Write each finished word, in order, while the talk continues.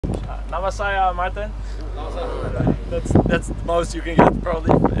Nama saya Maarten. That's the most you can get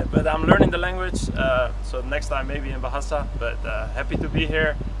probably, but I'm learning the language, so next time maybe in Bahasa. But happy to be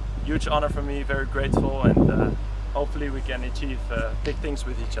here, huge honor for me, very grateful, and hopefully we can achieve big things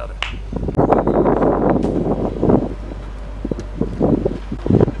with each other.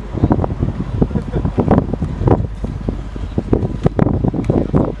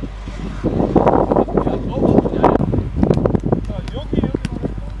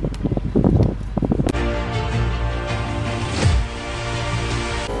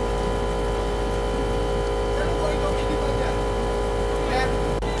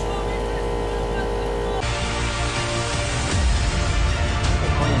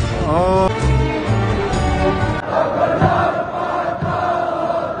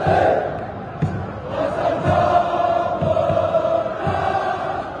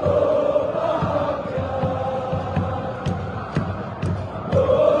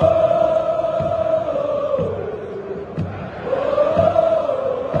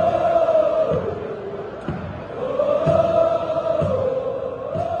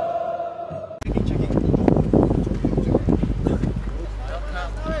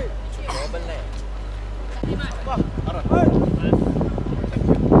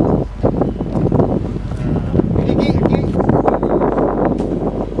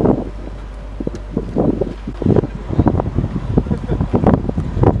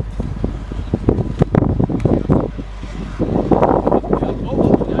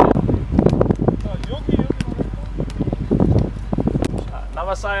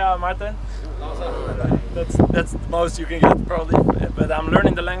 Nama saya Maarten. That's the most you can get probably, but I'm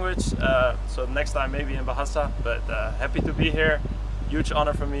learning the language, so next time maybe in Bahasa. But happy to be here, huge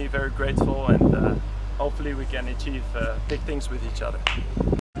honor for me, very grateful, and hopefully we can achieve big things with each other.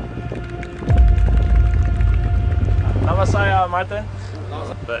 Nama saya Maarten.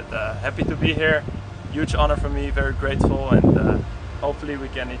 But happy to be here, huge honor for me, very grateful, and hopefully we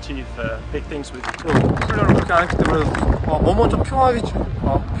can achieve big things with each other. 훈련을 그렇게 안 했기 때문에 몸은 좀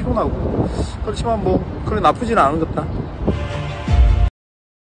피곤하고 그렇지만 뭐 그래 나쁘지는 않은 것 같다.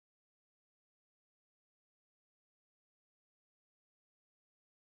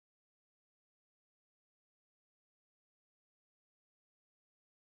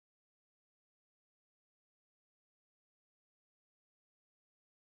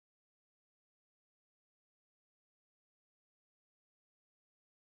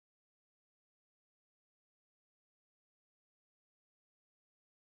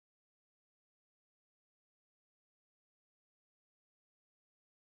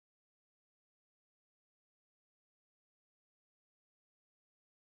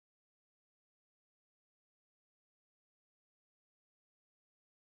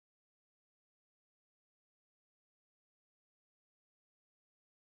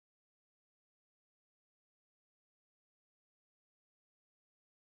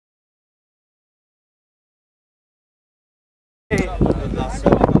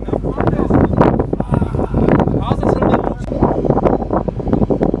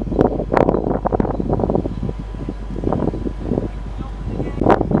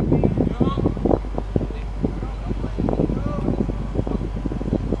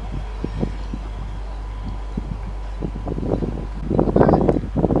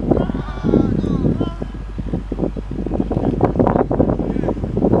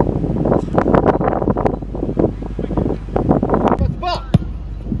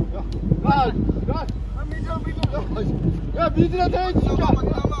 야 미들한테 진짜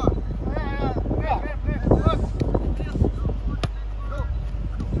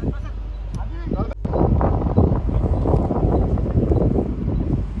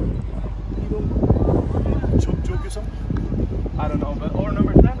I don't know, but or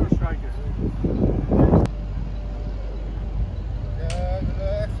number 10 or striker.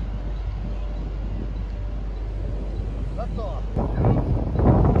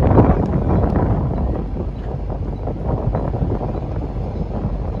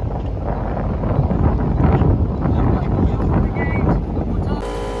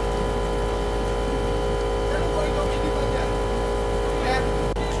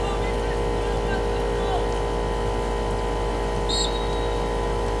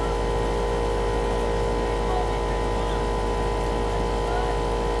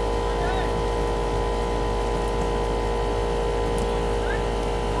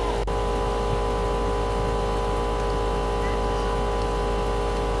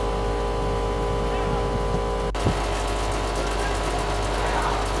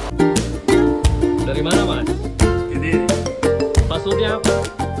 Dari mana, Mas? Mandiri. Passwordnya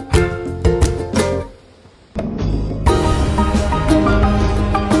apa?